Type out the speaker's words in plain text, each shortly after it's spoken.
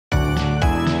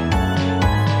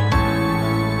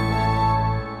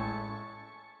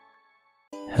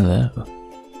Hello.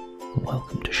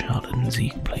 Welcome to Charlotte and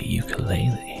Zeke play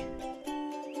Yooka-Laylee.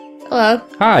 Hello.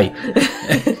 Hi.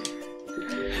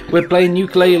 We're playing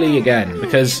Yooka-Laylee again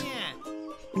because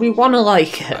we want to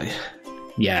like it.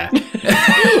 Yeah.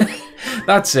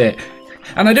 That's it.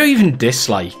 And I don't even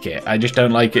dislike it. I just don't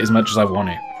like it as much as I want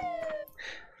to.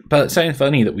 But something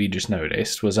funny that we just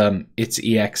noticed was its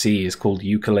EXE is called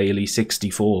Yooka-Laylee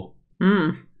 64.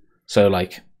 So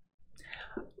like,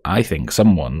 I think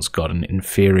someone's got an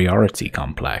inferiority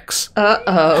complex.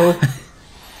 Uh-oh.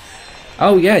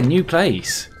 Oh yeah, new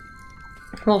place.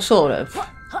 Well, sort of.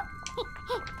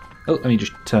 Oh, let me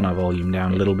just turn our volume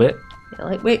down a little bit. Yeah,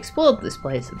 like, we explored this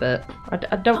place a bit.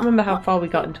 I don't remember how far we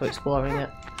got into exploring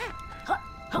it. I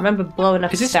remember blowing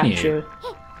up a statue. New?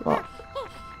 What?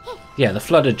 Yeah, the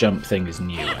flooded jump thing is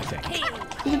new, I think.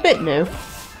 It's a bit new.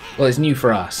 Well, it's new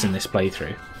for us in this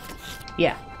playthrough.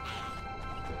 Yeah.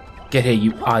 Get here,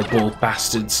 you eyeball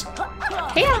bastards.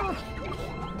 Yeah.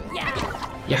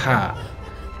 Yaha.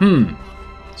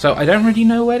 So I don't really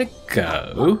know where to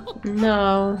go.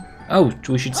 No. Oh,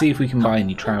 we should see if we can buy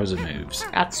any trouser moves.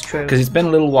 That's true. Because it's been a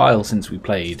little while since we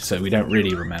played, so we don't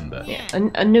really remember. Yeah,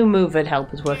 a new move would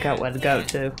help us work out where to go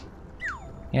to.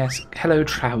 Yes, hello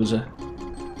trouser.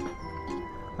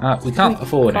 We can't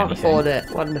afford anything. Can't afford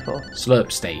it. Wonderful.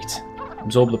 Slurp state.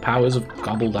 Absorb the powers of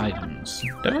gobbled items.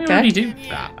 Don't we Okay. already do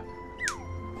that?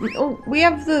 Oh, we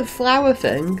have the flower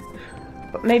thing.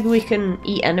 But maybe we can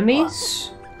eat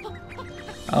enemies?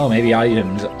 Oh, maybe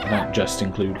items don't just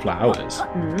include flowers.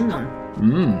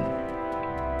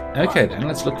 Okay then,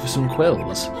 let's look for some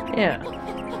quills. Yeah.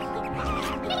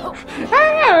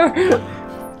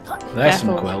 There's some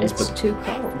Careful, quills, it's but too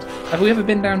cold. have we ever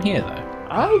been down here though?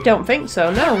 I don't think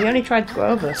so, no, we only tried to go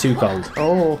over. Too cold.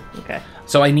 Oh, okay.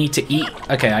 So I need to eat...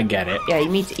 Okay, I get it. Yeah, you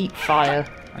need to eat fire.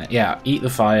 Yeah, eat the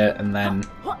fire and then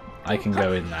I can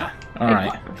go in there.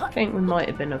 Alright. I think we might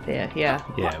have been up here, yeah.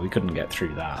 Yeah, we couldn't get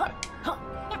through that.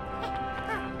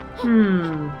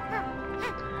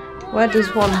 Where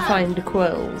does one find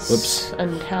quills? Whoops.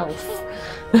 And health?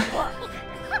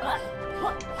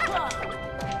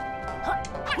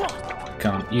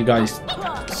 Can't. You guys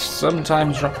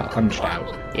sometimes drop punched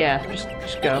out. Yeah,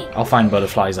 just go. I'll find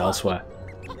butterflies elsewhere.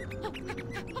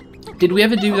 Did we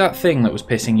ever do that thing that was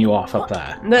pissing you off up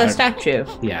there? The statue?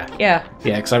 Yeah. Yeah.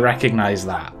 Yeah, because I recognise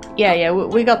that. Yeah,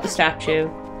 we got the statue.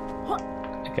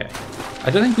 Okay. I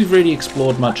don't think we've really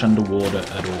explored much underwater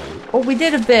at all. Well, we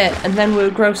did a bit, and then we were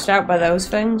grossed out by those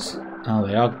things. Oh,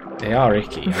 they are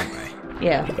icky, aren't they?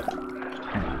 Yeah.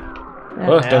 Hang on.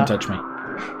 Oh, don't touch me.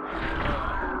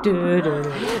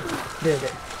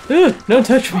 Don't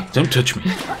touch me. Don't touch me.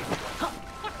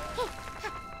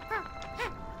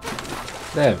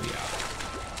 There we are.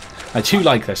 I do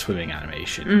like their swimming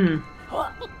animation.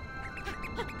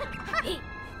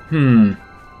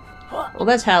 Well,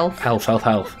 there's health. Health.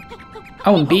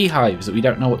 Oh, and beehives that we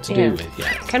don't know what to do with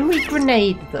yet. Can we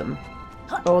grenade them?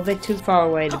 Or are they too far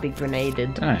away to be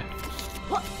grenaded? No.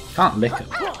 Can't lick them.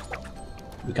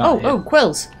 We can't Oh,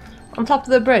 quills! On top of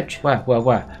the bridge. Where?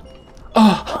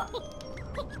 Oh!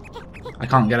 I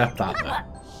can't get up that though.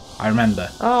 I remember.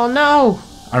 Oh no!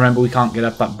 I remember we can't get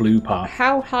up that blue part.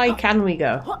 How high can we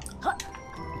go?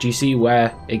 Do you see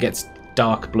where it gets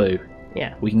dark blue?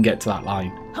 Yeah. We can get to that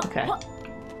line. Okay.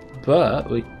 But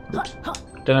we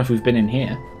don't know if we've been in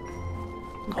here.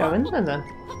 Go in there then.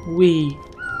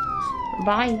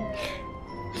 Bye.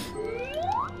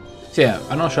 So yeah,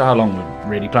 I'm not sure how long we're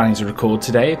really planning to record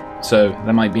today, so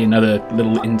there might be another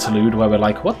little interlude where we're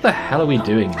like, what the hell are we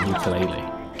doing in Yooka-Laylee?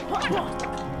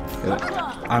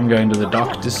 I'm going to the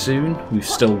doctor soon. We've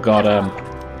still got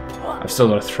I've still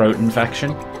got a throat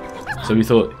infection. So we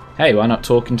thought, hey, why not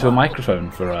talk into a microphone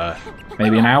for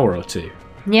maybe an hour or two?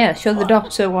 Yeah, show the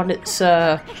doctor what it's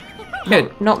not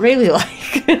really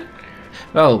like.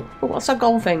 Well, Oh, what's that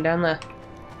gold thing down there?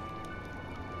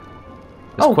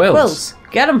 there's quills.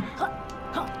 Get them.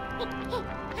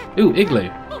 Ooh, igloo.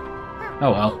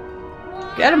 Oh well.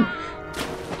 Get them.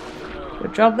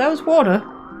 Good job, that was water.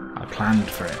 I planned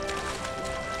for it.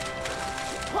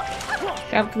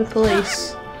 Look out for the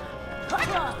police.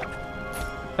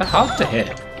 They're hard to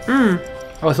hit. Oh,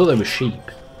 I thought they were sheep.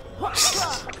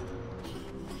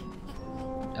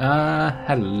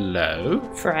 Hello?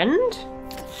 Friend?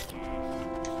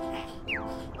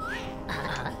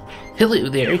 Hello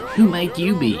there, who might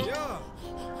you be?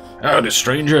 Howdy,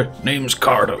 stranger. Name's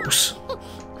Kartos.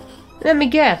 Let me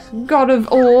guess. God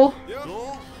of Ore?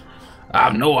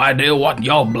 I've no idea what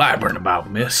y'all blabbering about,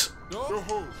 miss.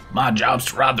 My job's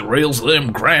to ride the rails of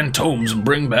them grand tomes and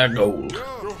bring back gold.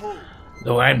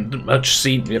 Though I haven't much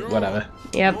seen it, whatever.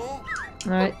 Yep.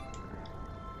 Alright.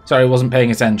 Sorry, I wasn't paying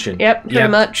attention. Yep, pretty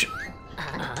much.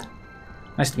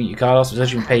 Nice to meet you, Kartos. We're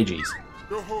searching pages.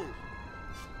 You'll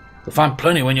find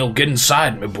plenty when you'll get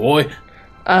inside, my boy.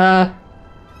 I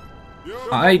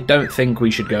don't think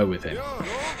we should go with him.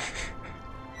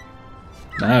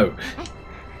 No.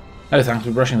 No, thanks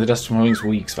for brushing the dust from my wings for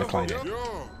weeks by climbing.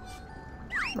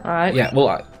 Alright. Yeah,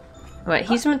 well, Right,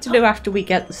 he's meant to do after we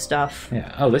get the stuff.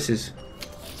 yeah. Oh, this is...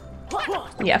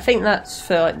 Yeah, I think that's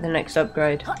for like the next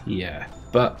upgrade. Yeah,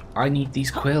 but I need these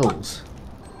quills.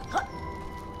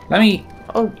 Let me...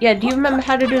 Oh, yeah, do you remember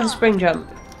how to do the spring jump?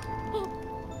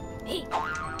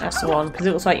 That's the one, because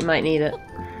it looks like you might need it.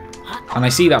 And I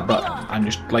see that button. I'm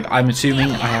just, like, I'm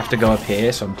assuming I have to go up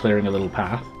here, so I'm clearing a little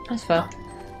path. That's fair.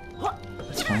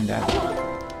 Let's find out.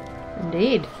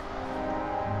 Indeed.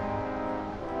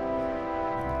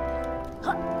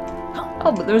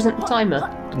 Oh, but there isn't a timer.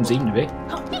 Doesn't seem to be.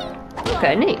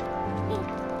 Okay, neat.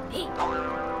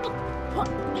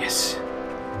 Yes.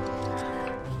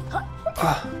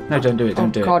 Oh, no, don't do it,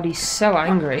 don't do Oh god, it. he's so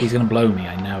angry. He's gonna blow me,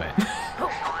 I know it.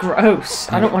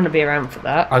 Gross. I don't want to be around for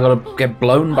that. I gotta get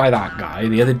blown by that guy.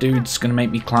 The other dude's gonna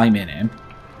make me climb in him.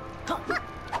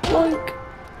 Like...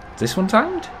 Is this one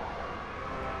timed?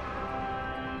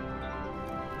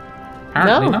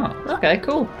 Apparently No. not. Okay,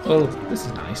 cool. Well, this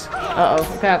is nice.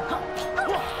 Uh-oh, okay.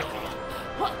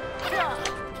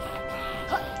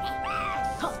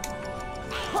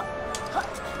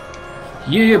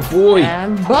 Yeah, boy!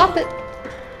 And bop it.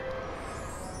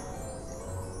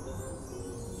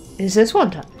 Is this one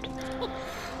timed?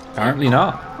 Apparently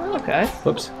not. Oh, okay.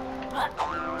 Whoops.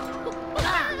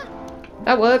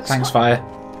 That works. Thanks, fire.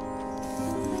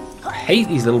 I hate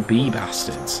these little bee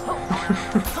bastards.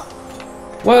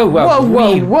 Whoa,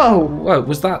 whoa, Whoa,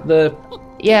 was that the...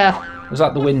 Yeah, Was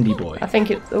that the windy boy? I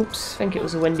think it... Oops, I think it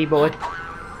was a windy boy.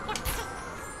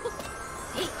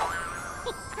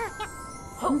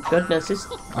 Oh, goodness, this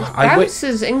bounce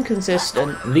is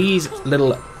inconsistent. These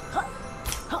little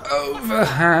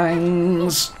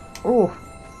overhangs Oh,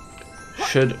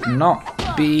 should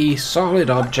not be solid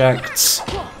objects.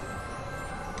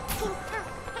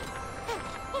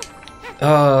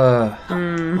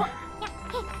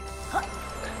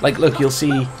 Like, look, you'll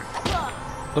see...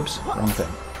 Oops, wrong thing.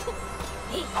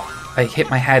 I hit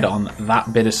my head on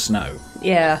that bit of snow.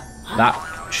 yeah. That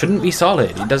shouldn't be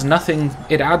solid. It does nothing.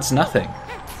 It adds nothing.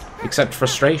 Except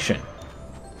frustration.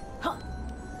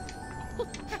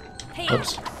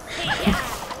 Oops.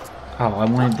 Oh, I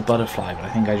wanted the butterfly, but I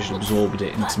think I just absorbed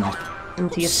it into my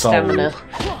Into your soul. stamina.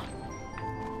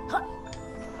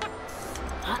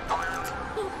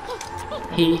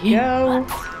 Hee hee. Go.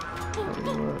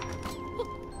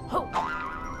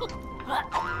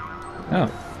 Oh.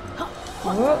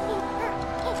 Oh,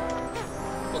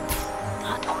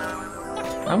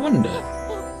 I wonder.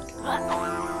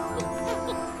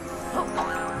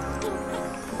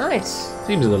 nice.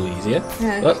 Seems a little easier.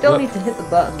 Yeah, you Look, still look. need to hit the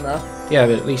button though. Yeah,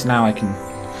 but at least now I can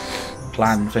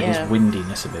plan for Yeah. his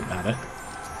windiness a bit better.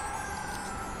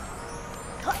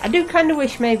 I do kind of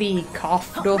wish maybe he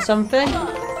coughed or something.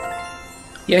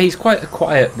 Yeah, he's quite a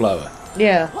quiet blower.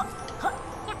 Yeah.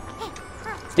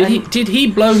 Did he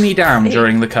blow me down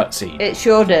during the cutscene? It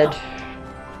sure did.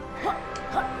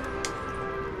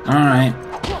 Alright.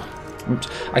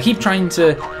 I keep trying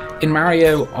to... In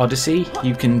Mario Odyssey,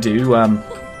 you can do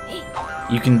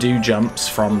jumps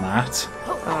from that.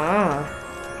 Ah.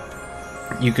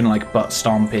 You can, like, butt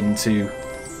stomp into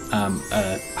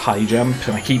a high jump,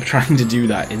 and I keep trying to do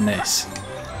that in this.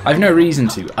 I've no reason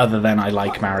to, other than I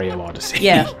like Mario Odyssey.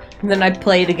 Yeah. And then I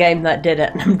played a game that did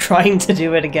it, and I'm trying to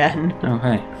do it again. Oh,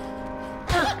 hey.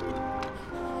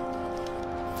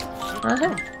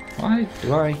 Uh-huh. Why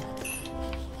do I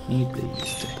need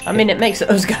these? I mean, it makes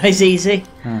those guys easy.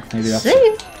 Oh, maybe that's...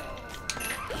 See?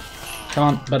 Come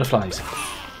on, butterflies.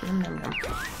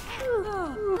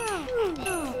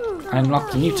 I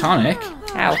unlocked a new tonic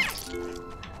Ow.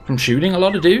 from shooting a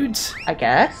lot of dudes. I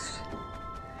guess.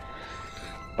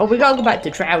 Well, we gotta go back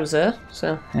to Trouser,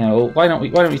 so... Yeah, well, why don't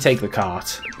we take the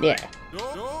cart? Yeah.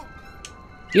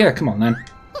 Yeah, come on then.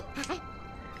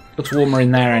 Looks warmer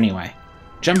in there anyway.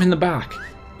 Jump in the back.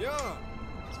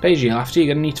 Paige, after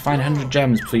you're gonna need to find 100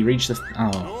 gems before you reach the...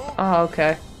 Oh. Oh,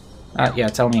 okay. Yeah,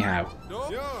 tell me how.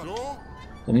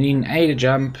 You'll need an A to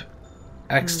jump,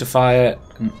 X to fire,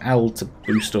 and L to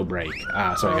boost or brake.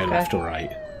 Ah, sorry, go Okay. left or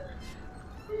right.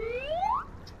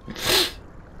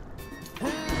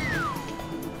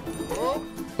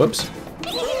 Whoops.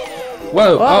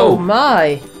 Whoa, Oh, oh!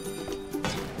 my!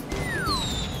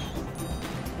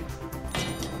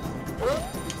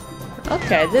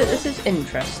 Okay, this is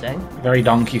interesting. Very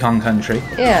Donkey Kong Country.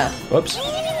 Yeah. Whoops.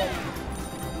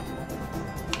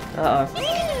 Uh-oh.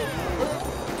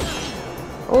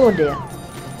 Oh dear.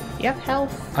 You have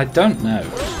health? I don't know.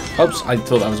 Oops, I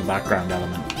thought that was a background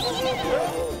element.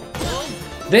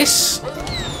 This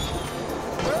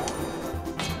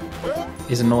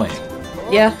is annoying.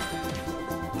 Yeah.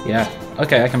 Yeah.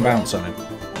 Okay, I can bounce on him.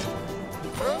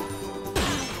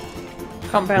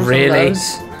 Can't bounce Really? on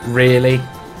those. Really?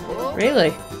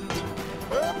 Really?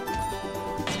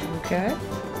 Okay.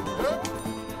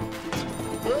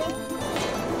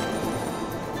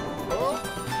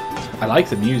 I like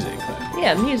the music though.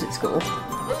 Yeah, music's cool.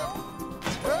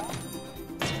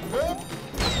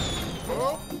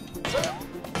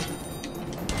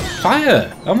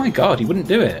 Fire! Oh my god, he wouldn't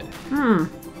do it.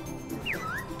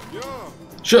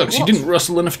 Shucks, he didn't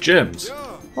rustle enough germs.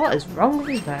 What is wrong with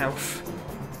his mouth?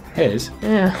 His?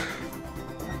 Yeah.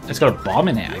 It's got a bomb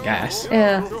in it, I guess.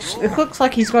 Yeah. It looks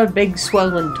like he's got a big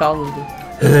swollen tongue.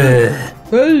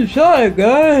 Hey, shy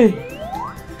guy!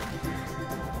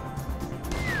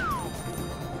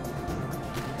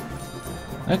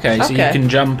 Okay, so you can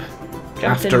jump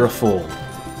after a fall.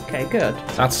 Okay, good.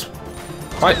 That's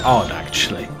quite odd,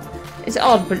 actually. It's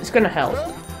odd, but it's gonna help.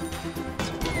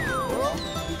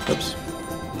 Oops.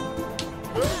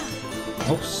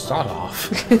 Oh, start off.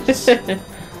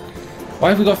 Why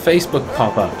have we got Facebook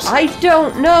pop-ups? I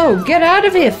don't know. Get out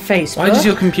of here, Facebook. Why does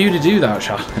your computer do that,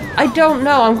 Charlotte? I don't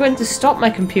know. I'm going to stop my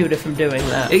computer from doing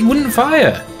that. It wouldn't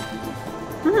fire.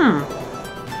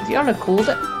 Is he on a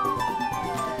cooldown?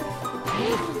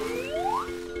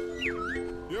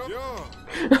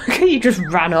 Okay, you just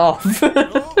ran off.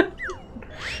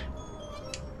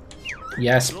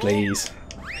 Yes, please.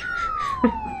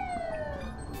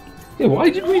 Yeah, why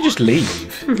did we just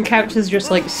leave? Character's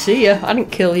just like, see ya, I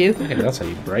didn't kill you. Okay, that's how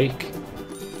you break.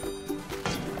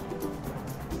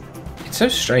 It's so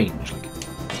strange. Like,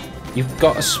 you've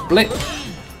got a split.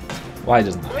 Why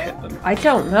doesn't that hit them? I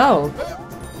don't know.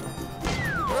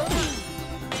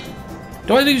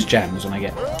 Do I lose gems when I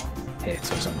get hit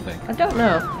or something? I don't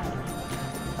know.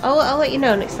 I'll let you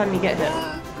know next time you get hit.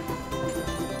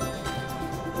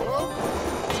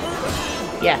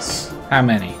 Yes. How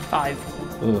many?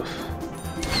 5. Oof.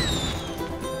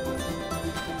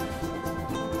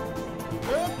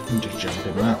 I'm just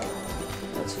jumping that.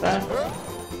 That's fair.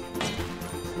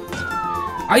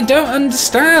 I don't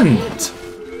understand!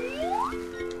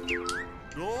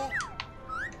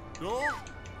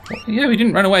 Yeah, we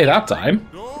didn't run away that time.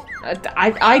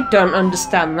 I don't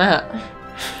understand that.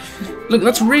 Look,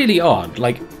 that's really odd.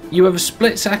 Like, you have a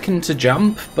split second to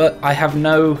jump, but I have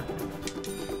no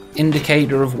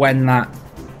indicator of when that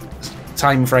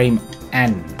time frame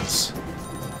ends.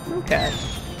 Okay.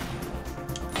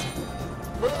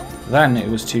 Then it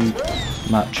was too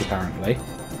much, apparently.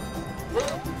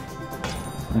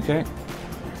 Okay.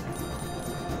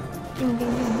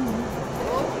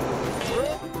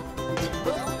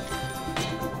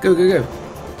 Go, go, go.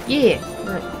 Yeah.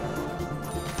 Right.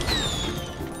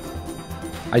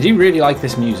 I do really like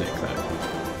this music, though.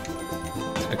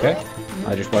 Okay.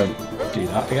 I just won't do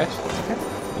that, I guess. Okay.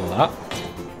 Or that.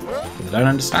 Because I don't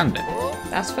understand it.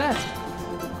 That's fair.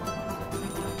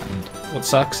 And what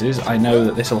sucks is I know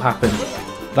that this will happen.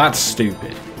 That's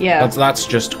stupid. Yeah. That's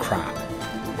just crap.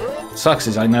 Sucks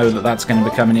is I know that that's going to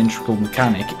become an integral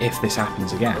mechanic if this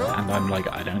happens again, and I'm like,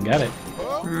 I don't get it.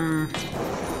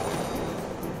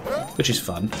 Which is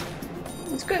fun.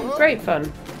 It's good, great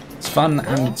fun. It's fun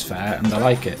and it's fair, and I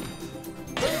like it.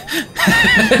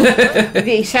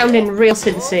 You're sounding real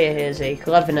sincere here, Zeke.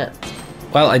 Loving it.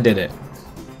 Well, I did it.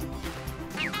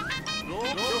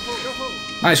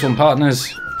 Nice one,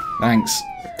 partners. Thanks.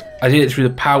 I did it through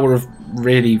the power of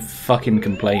really fucking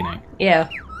complaining. Yeah.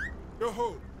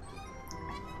 Of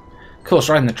course,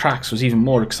 riding the tracks was even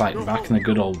more exciting back in the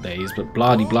good old days, but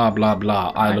blah-de-blah blah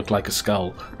blah, I look like a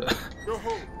skull.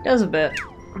 Does a bit.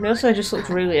 He also just looks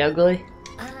really ugly.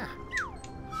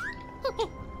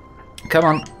 Come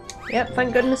on. Yep,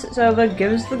 thank goodness it's over.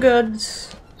 Give us the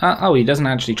goods. Oh, he doesn't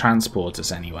actually transport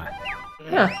us anywhere.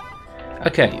 Huh.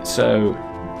 Okay, so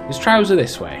is Trouser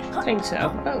this way? I think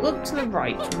so. Oh, look to the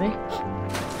right for me.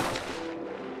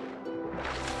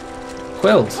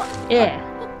 Quills. Yeah.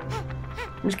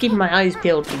 I'm just keeping my eyes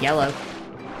peeled for yellow.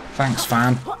 Thanks,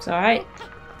 fan. It's alright.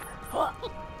 Oh,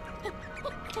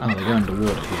 they go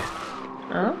underwater here.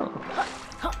 Oh.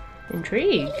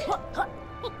 Intrigue.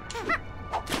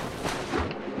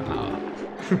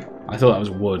 I thought that was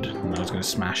wood and I was going to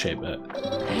smash it, but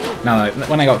no,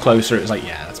 when I got closer it was like,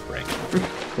 yeah, that's brick.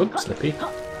 Oops, Slippy.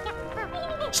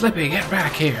 Slippy, get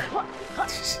back here.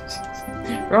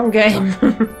 Wrong game.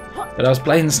 But I was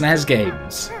playing SNES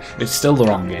games. It's still the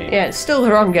wrong game. Yeah, it's still the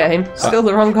wrong game. Still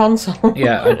the wrong console.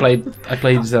 Yeah, I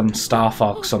played Star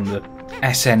Fox on the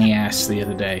SNES the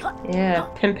other day. Yeah,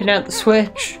 pimping out the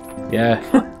Switch. Yeah.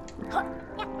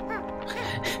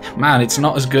 Man, it's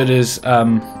not as good as the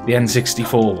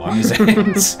N64 one, is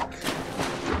it?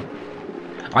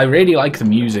 I really like the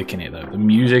music in it, though. The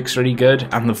music's really good,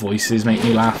 and the voices make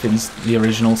me laugh in the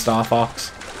original Star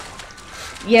Fox.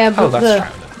 Yeah, but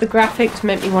the graphics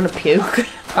make me want to puke.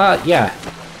 Yeah.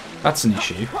 That's an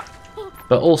issue.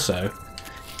 But also,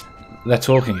 they're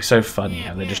talking so funny,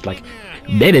 and they're just like...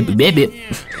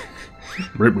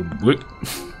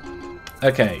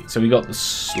 Okay, so we got the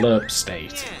slurp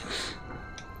state.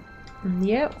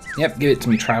 Yep. Yep, give it to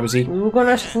me, Trowsy. We're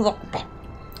gonna slurp.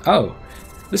 Oh,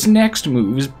 this next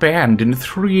move is banned in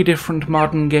 3 different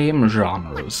modern game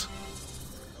genres.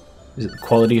 Is it the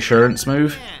quality assurance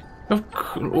move? Of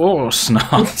course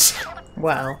not.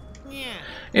 Well.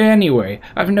 Anyway,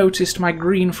 I've noticed my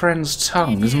green friend's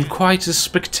tongue isn't quite as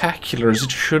spectacular as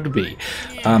it should be.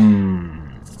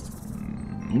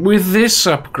 With this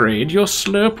upgrade, your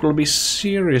slurp will be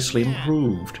seriously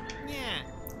improved.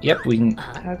 Yep, we can...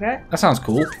 Okay. That sounds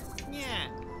cool.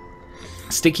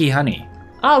 Sticky honey.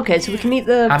 Oh, okay, so we can eat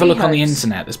the Have a look on the beehives.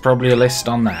 internet, there's probably a list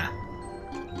on there.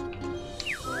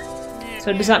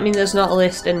 So does that mean there's not a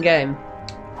list in-game?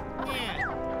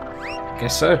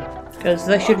 Guess so. Because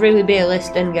there should really be a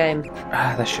list in-game.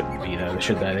 There shouldn't be though,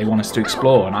 should there? They want us to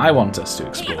explore, and I want us to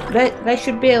explore. There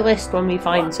should be a list when we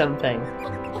find something.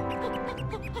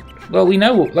 Well, we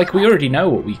know, like, we already know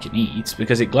what we can eat,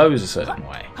 because it glows a certain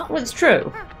way. Well, it's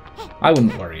true. I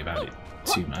wouldn't worry about it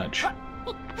too much.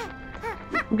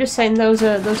 I'm just saying those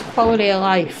are quality of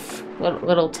life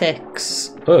little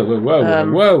ticks. Whoa, whoa, whoa,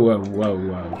 whoa, whoa, whoa,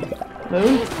 whoa.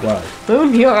 Moon? Whoa.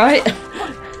 Moon, you alright?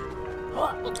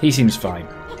 He seems fine.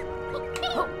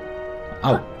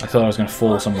 Oh, I thought I was going to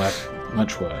fall somewhere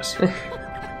much worse.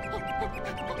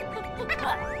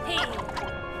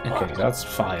 Okay, that's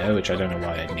fire, which I don't know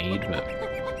why I need, but...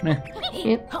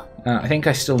 Yep. I think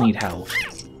I still need health.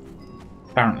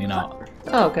 Apparently not.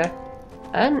 Oh, okay.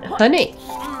 And honey.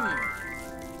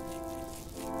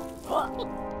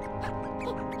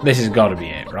 This has got to be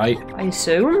it, right? I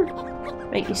assume?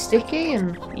 Make you sticky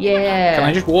and... Yeah. Can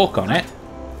I just walk on it?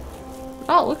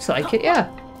 Oh, it looks like it, yeah.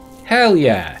 Hell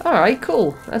yeah! Alright,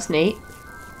 cool. That's neat.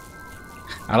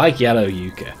 I like yellow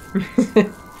Yuka.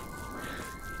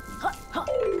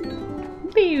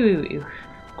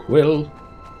 Quill.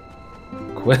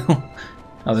 Quill.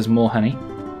 Oh, there's more honey.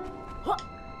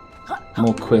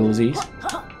 More quillsies.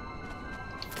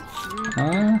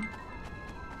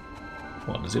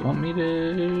 What does it want me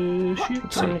to shoot?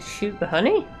 Do you want to shoot the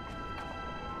honey?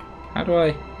 How do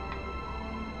I...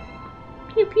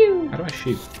 Pew pew. How do I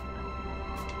shoot?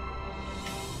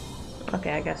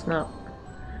 Okay, I guess not.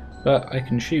 But I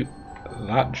can shoot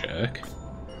that jerk.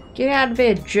 Get out of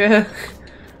here, jerk.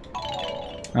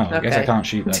 Oh, I guess I can't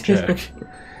shoot that jerk.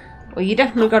 Well, you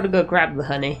definitely got to go grab the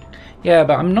honey. Yeah,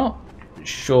 but I'm not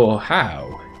sure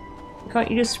how. Can't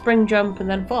you just spring jump and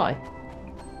then fly?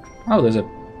 Oh, there's a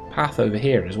path over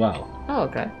here as well. Oh,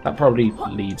 okay. That probably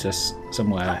leads us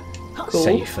somewhere Cool.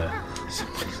 safer.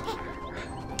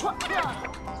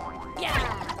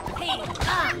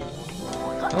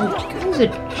 Oh, He's a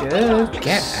jerk.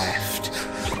 get effed.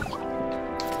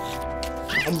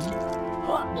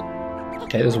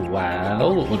 Okay, there's a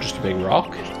well, or just a big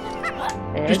rock.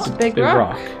 It's Just a big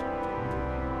rock. rock.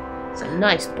 It's a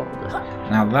nice boulder.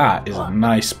 Now that is a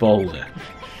nice boulder.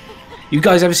 You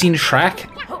guys ever seen Shrek?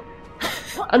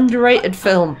 Underrated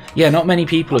film. Yeah, not many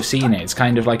people have seen it. It's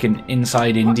kind of like an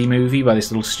inside indie movie by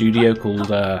this little studio called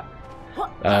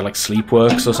like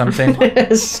Sleepworks or something.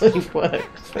 Sleepworks.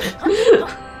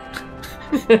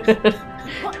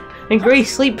 Agree,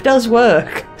 sleep does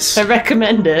work. I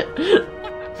recommend it.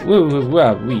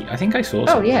 I think I saw Oh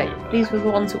something. yeah, these were the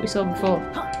ones that we saw before.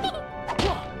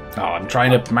 Oh, I'm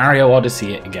trying to Mario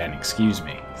Odyssey it again, excuse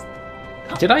me.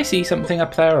 Did I see something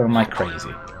up there, or am I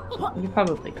crazy? You're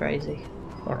probably crazy.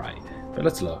 Alright, but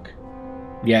let's look.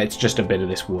 Yeah, it's just a bit of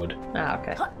this wood. Ah,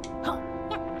 okay.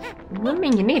 I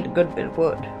mean, you need a good bit of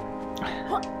wood.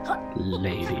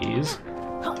 Ladies.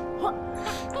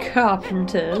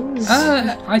 Carpenters.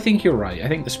 I think you're right. I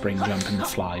think the spring jump and the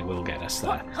fly will get us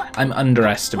there. I'm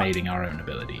underestimating our own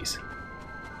abilities.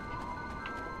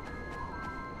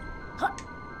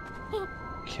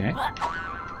 Okay.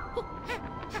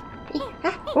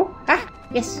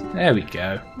 Yes. There we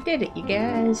go. We did it, you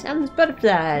guys. And there's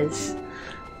butterflies.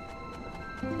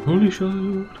 Holy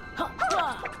shit.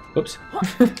 Oops.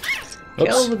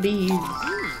 Kill the bees.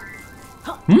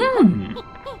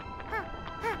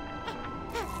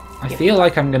 I feel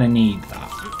like I'm going to need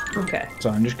that. Okay. So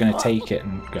I'm just going to take it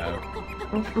and go.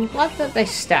 I'm glad that they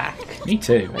stack. Me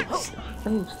too.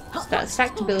 Ooh,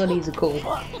 stacked abilities are cool.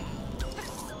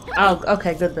 Oh,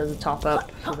 okay, good. There's a top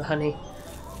up for the honey.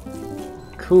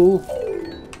 Cool.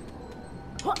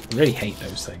 I really hate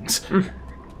those things.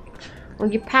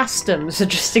 Well, you passed them, so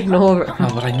just ignore them.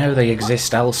 Oh, but I know they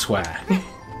exist elsewhere.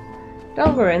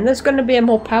 Don't worry, and there's going to be a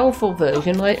more powerful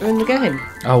version later in the game.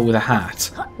 Oh, with a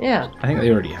hat. Yeah. I think they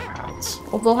already have hats.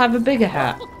 Or they'll have a bigger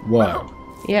hat. Whoa.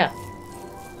 Yeah.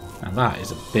 Now that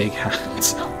is a big hat.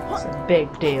 It's a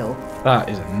big deal. That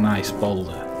is a nice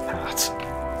boulder hat.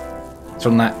 It's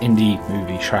from that indie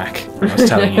movie Shrek I was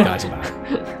telling you guys about.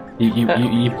 You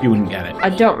wouldn't get it. I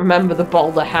don't remember the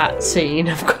boulder hat scene,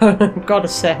 I've got to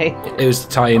say. It was to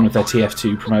tie in with their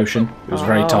TF2 promotion. It was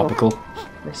very topical.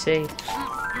 I see.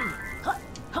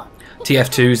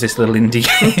 TF2 is this little indie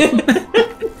game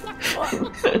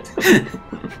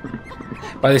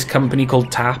by this company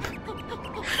called Tap.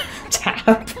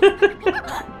 Tap.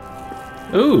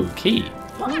 Ooh, key.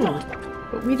 Ooh,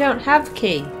 but we don't have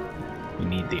key. We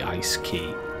need the ice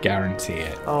key. Guarantee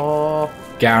it. Oh.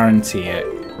 Guarantee it.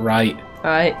 Right.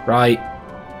 Right. Right.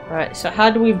 Right, so how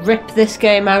do we rip this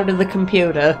game out of the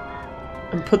computer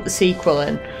and put the sequel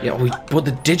in? Yeah, we put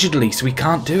the digitally, so we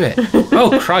can't do it.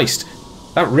 Oh, Christ.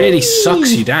 That really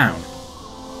sucks you down.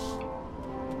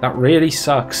 That really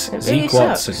sucks. It Zeke really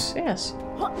Watson. sucks, yes.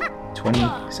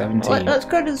 2017. Let's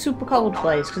go to the super cold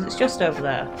place, because it's just over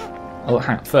there. Oh,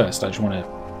 hang on. First, I just want to...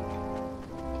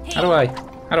 How do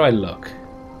I look?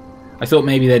 I thought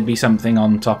maybe there'd be something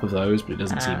on top of those, but it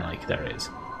doesn't seem like there is.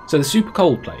 So the super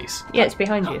cold place. Yeah, it's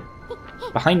behind you.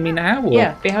 Behind me now? Or?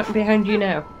 Yeah, behind you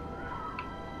now.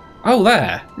 Oh,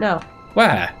 there. No.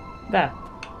 Where? There.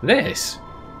 This.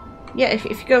 Yeah, if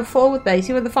you go forward there, you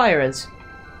see where the fire is?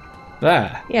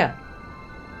 There. Yeah.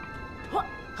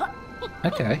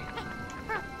 Okay.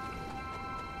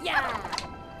 Yeah.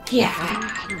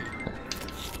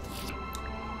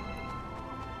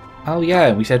 Oh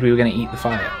yeah, we said we were going to eat the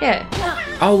fire. Yeah.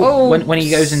 Oh, when he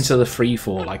goes into the free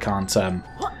fall, I can't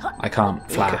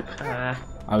flap.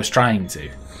 I was trying to.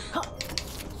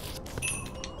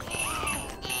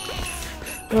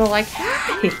 You're like,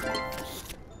 hey.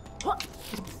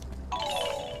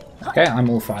 Okay, I'm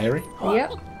all fiery.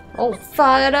 Yep. All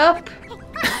fired up.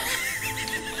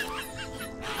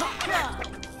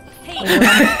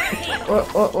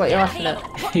 What are you laughing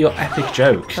at? Your epic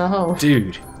joke. Oh.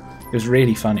 Dude, it was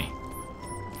really funny.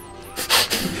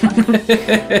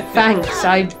 Thanks,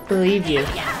 I believe you.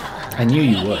 I knew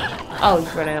you would. Oh,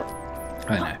 you've run out.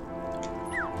 I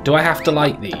know. Do I have to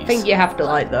light these? I think you have to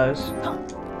light those.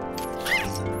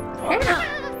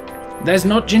 There's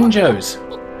not Jinjos.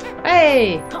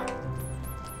 Hey!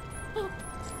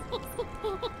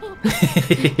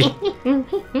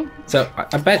 So,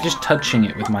 I bet just touching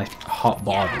it with my hot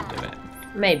bar will do it.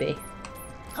 Maybe.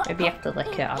 Maybe you have to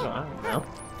lick it, I don't know.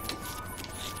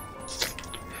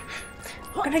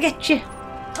 I'm gonna get you!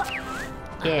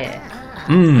 Yeah.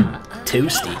 Mmm,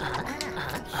 toasty.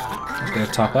 Let's go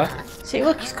top up. See,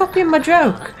 look, he's copying my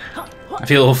joke. I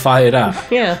feel all fired up.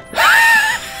 Yeah.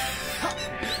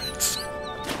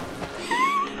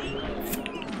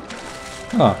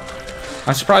 Oh.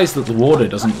 I'm surprised that the water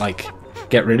doesn't, like,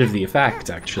 get rid of the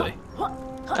effect, actually.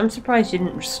 I'm surprised you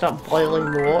didn't just stop boiling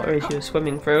the water as you were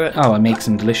swimming through it. Oh, I make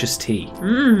some delicious tea.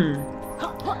 Mmm.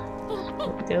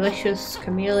 Delicious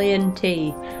chameleon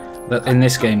tea. In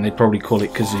this game, they'd probably call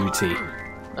it kazoo tea.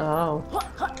 Oh.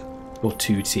 Or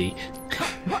two tea.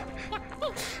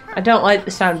 I don't like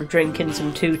the sound of drinking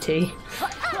some tea.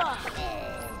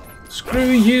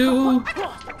 Screw you!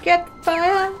 Get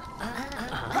fire!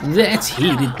 That's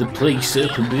heated the place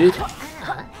up a bit.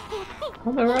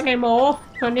 Are there any more?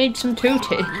 I need some tea.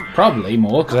 Probably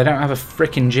more, because I don't have a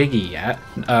frickin' jiggy yet.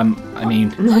 I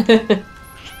mean...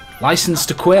 License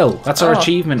to Quill. That's our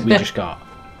achievement we just got.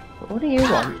 What do you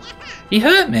want? He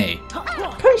hurt me!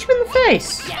 Punch him in the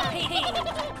face!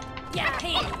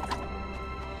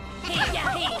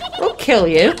 We'll kill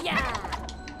you.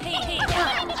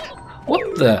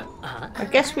 What the? I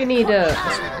guess we need a...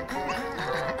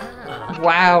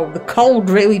 Wow, the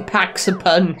cold really packs a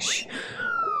punch.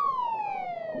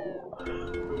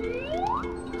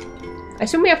 I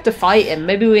assume we have to fight him.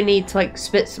 Maybe we need to, like,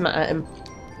 spit some at him.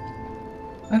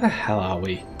 Where the hell are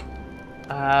we?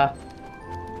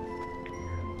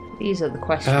 These are the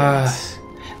questions.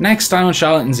 Next time on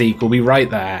Charlotte and Zeke, we'll be right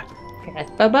there. Okay,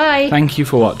 bye-bye. Thank you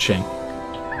for watching.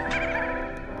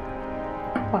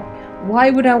 Why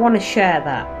would I want to share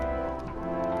that?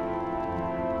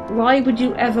 Why would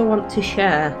you ever want to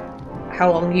share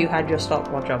how long you had your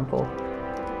stopwatch on for?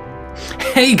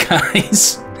 Hey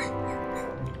guys!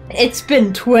 It's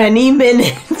been 20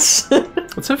 minutes!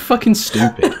 That's so fucking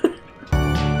stupid.